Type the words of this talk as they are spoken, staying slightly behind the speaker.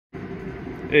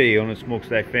Hey, Onan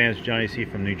Smokestack fans, Johnny C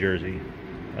from New Jersey.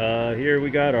 Here we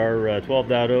got our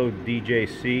 12.0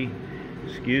 DJC,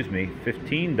 excuse me,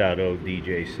 15.0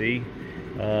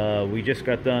 DJC. We just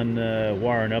got done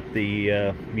wiring up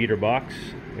the meter box.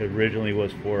 It originally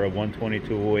was for a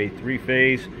 12208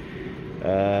 three-phase. We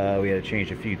had to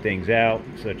change a few things out,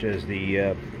 such as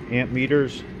the amp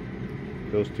meters.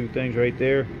 Those two things right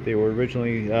there, they were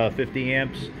originally 50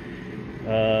 amps.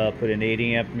 Put in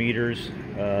 80 amp meters.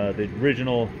 The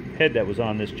original head that was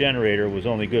on this generator was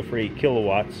only good for 8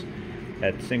 kilowatts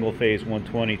at single phase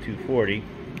 120/240.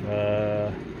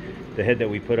 The head that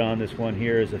we put on this one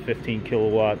here is a 15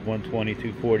 kilowatt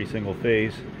 120/240 single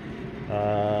phase.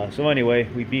 So anyway,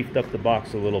 we beefed up the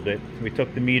box a little bit. We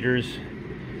took the meters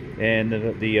and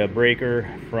the breaker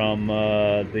from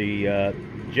the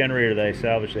generator that I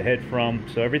salvaged the head from,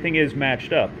 so everything is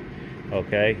matched up.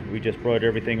 Okay, we just brought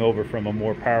everything over from a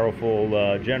more powerful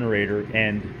generator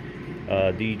and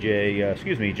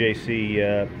JC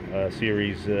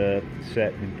series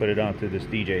set and put it onto this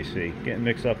DJC. Getting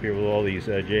mixed up here with all these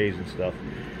J's and stuff.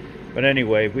 But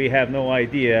anyway, we have no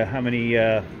idea how many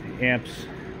amps,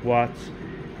 watts,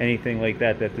 anything like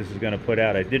that this is going to put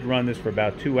out. I did run this for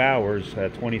about 2 hours,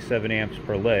 27 amps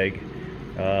per leg.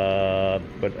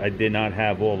 But I did not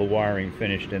have all the wiring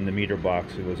finished in the meter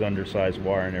box. It was undersized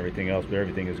wire and everything else, but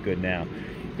everything is good now.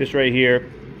 This right here,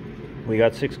 we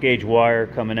got 6-gauge wire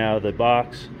coming out of the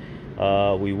box.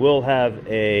 We will have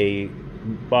a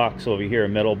box over here, a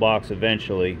metal box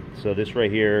eventually. So this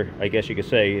right here, I guess you could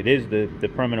say it is the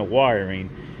permanent wiring.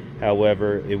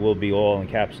 However, it will be all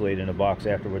encapsulated in a box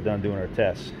after we're done doing our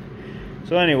tests.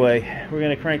 So anyway, we're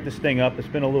going to crank this thing up. It's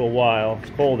been a little while.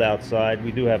 It's cold outside.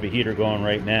 We do have a heater going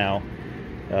right now.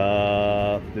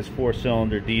 This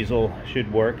 4-cylinder diesel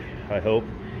should work, I hope.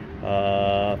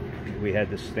 We had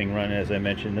this thing running, as I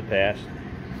mentioned in the past.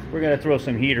 We're going to throw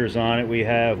some heaters on it. We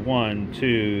have 1,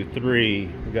 2, 3.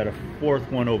 We got a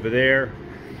 4th one over there,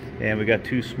 and we got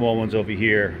 2 small ones over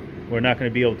here. We're not going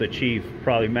to be able to achieve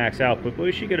probably max output, but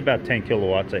we should get about 10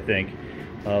 kilowatts, I think,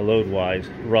 load-wise,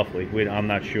 roughly. I'm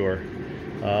not sure.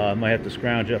 I might have to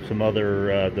scrounge up some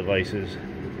other devices,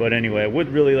 but anyway, I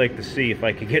would really like to see if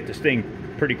I could get this thing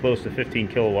pretty close to 15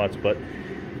 kilowatts, but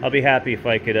I'll be happy if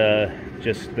I could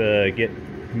just get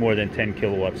more than 10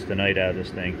 kilowatts tonight out of this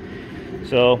thing.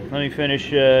 So let me finish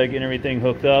getting everything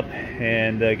hooked up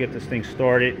and get this thing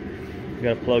started. We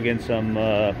got to plug in some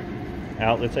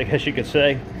outlets, I guess you could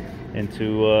say,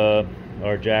 into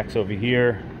our jacks over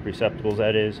here, receptacles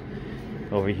that is,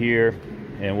 over here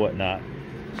and whatnot.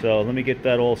 So let me get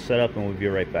that all set up and we'll be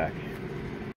right back.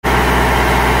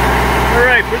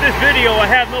 Alright, for this video I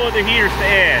have no other heaters to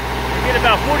add. I get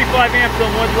about 45 amps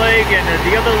on one leg, and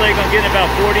the other leg I'm getting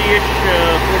about 40-ish,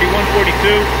 41,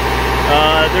 42.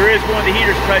 There is one of the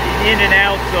heaters cut in and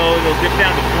out, so it'll dip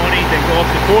down to 20, then go up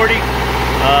to 40.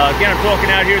 Again, I'm talking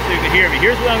out here so you can hear me.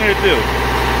 Here's what I'm going to do.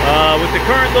 With the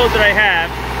current load that I have,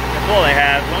 that's all I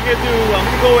have. What I'm going to do, I'm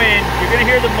going to go in, you're going to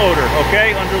hear the motor,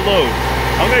 okay, under load.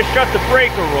 I'm going to shut the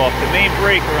breaker off, the main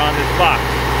breaker on this box,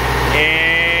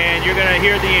 and you're going to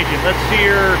hear the engine. Let's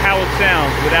hear how it sounds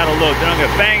without a load. Then I'm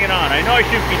going to bang it on. I know I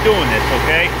shouldn't be doing this,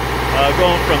 okay?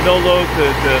 Going from no load to,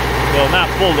 well, not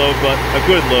full load, but a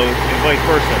good load, and vice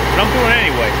versa. But I'm doing it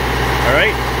anyway, all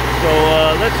right? So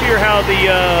let's hear how the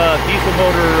diesel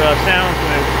motor sounds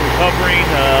when it's recovering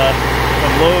from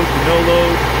load to no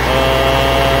load,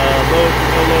 load to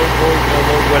no load, load to no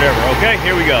load, whatever. Okay,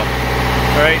 here we go.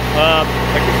 All right,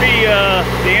 I can see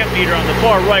the amp meter on the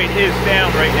far right is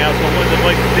down right now, so one of the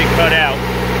devices they cut out.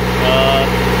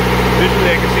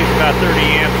 Visually I can see it's about 30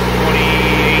 amps,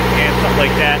 28 amps, something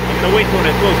like that. I'm going to wait till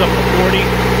it goes up to 40,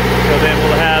 so then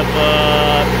we'll have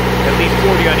at least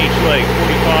 40 on each leg,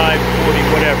 45, 40,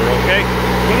 whatever, okay?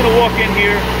 So I'm going to walk in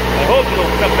here. I hope it'll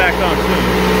come back on soon.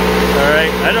 All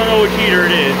right, I don't know which heater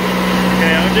it is.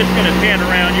 Okay, I'm just going to pan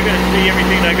around. You're going to see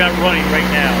everything that I got running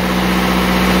right now.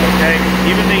 Okay,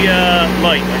 even the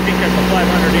light, I think that's a 500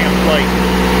 amp light.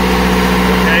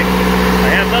 Okay, I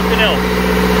have nothing else.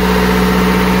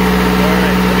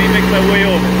 Alright, let me make my way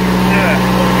over.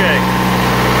 Okay.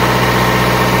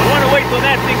 I want to wait till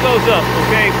that thing goes up,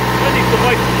 okay? One of these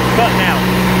devices is cutting out.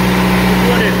 Which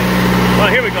one is it?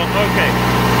 Oh, here we go, okay.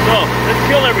 So, let's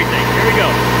kill everything. Here we go.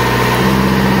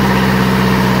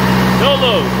 No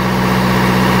load.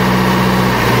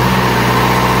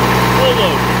 Full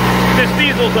load. This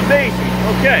diesel's amazing.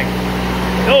 Okay.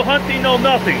 No hunting, no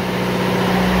nothing.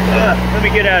 Let me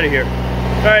get out of here.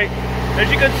 Alright, as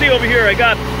you can see over here, I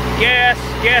got gas,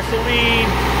 gasoline,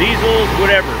 diesels,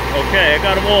 whatever. Okay, I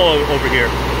got them all over here.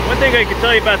 One thing I can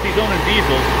tell you about these Onan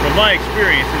diesels, from my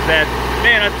experience, is that,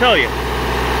 man, I tell you,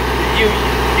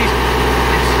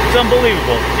 it's It's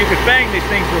unbelievable. You could bang these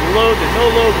things with load, and no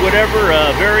load, whatever,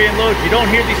 varying loads. You don't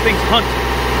hear these things hunt,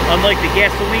 unlike the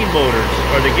gasoline motors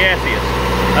or the gaseous.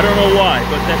 I don't know why,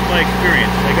 but that's my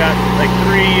experience. I got like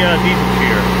 3 diesels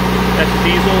here. That's a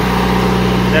diesel.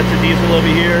 That's a diesel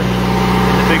over here,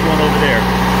 and the big one over there.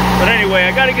 But anyway,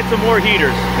 I got to get some more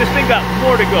heaters. This thing got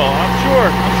more to go. I'm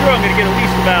sure I'm going to get at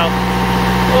least about,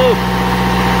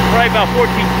 probably about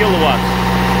 14 kilowatts.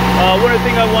 One of the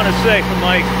things I want to say from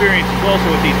my experience is also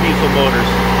with these diesel motors.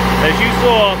 As you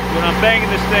saw, when I'm banging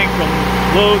this thing from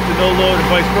load to no load and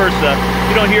vice versa,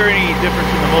 you don't hear any difference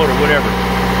in the motor, whatever.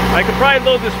 I could probably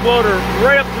load this motor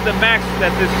right up to the max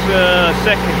that this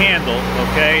set can handle,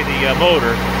 okay, the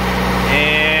motor.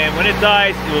 And when it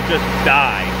dies, it will just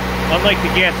die. Unlike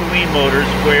the gasoline motors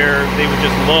where they would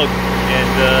just lug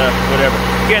and whatever.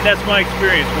 Again, that's my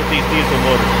experience with these diesel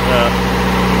motors.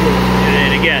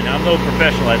 And again, I'm no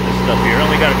professional at this stuff here. I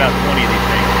only got about 20 of these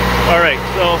things. Alright,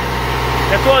 so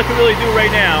that's all I can really do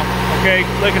right now. Okay,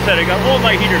 like I said, I got all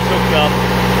my heaters hooked up.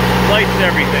 Lights,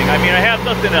 everything. I mean, I have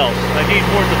nothing else. I need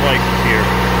more devices here.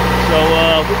 So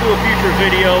we'll do a future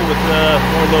video with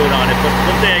more load on it. But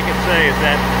one thing I can say is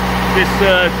that this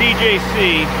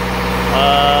DJC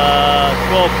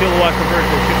 12 kilowatt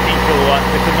converter to 15 kilowatt,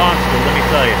 it's a monster, let me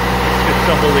tell you. It's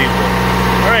unbelievable.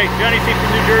 Alright, Johnny C from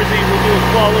New Jersey. We'll do a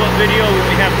follow-up video when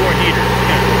we have more heaters.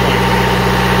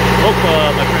 Hope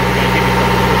my friends are going to give me some